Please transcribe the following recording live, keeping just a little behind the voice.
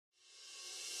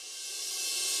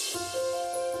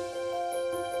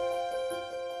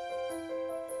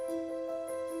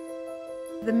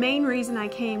The main reason I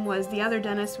came was the other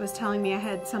dentist was telling me I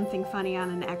had something funny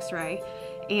on an x-ray,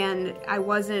 and I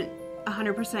wasn't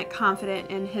 100%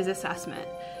 confident in his assessment.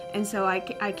 And so I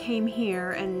came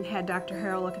here and had Dr.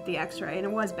 Harrell look at the x-ray, and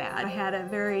it was bad. I had a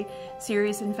very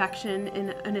serious infection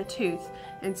in a tooth,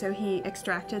 and so he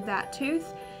extracted that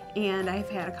tooth, and I've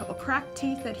had a couple cracked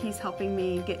teeth that he's helping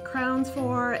me get crowns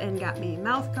for, and got me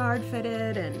mouth guard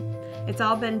fitted, and it's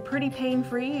all been pretty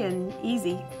pain-free and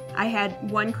easy. I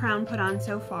had one crown put on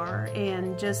so far,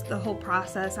 and just the whole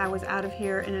process, I was out of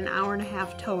here in an hour and a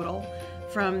half total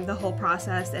from the whole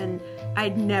process, and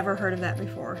I'd never heard of that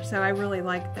before. So I really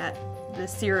like that the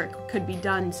CEREC could be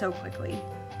done so quickly.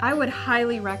 I would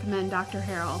highly recommend Dr.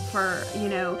 Harrell for,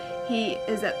 he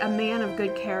is a man of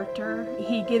good character.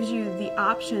 He gives you the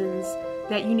options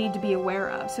that you need to be aware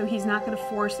of. So he's not going to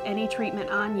force any treatment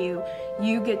on you.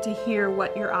 You get to hear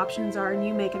what your options are and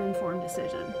you make an informed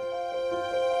decision.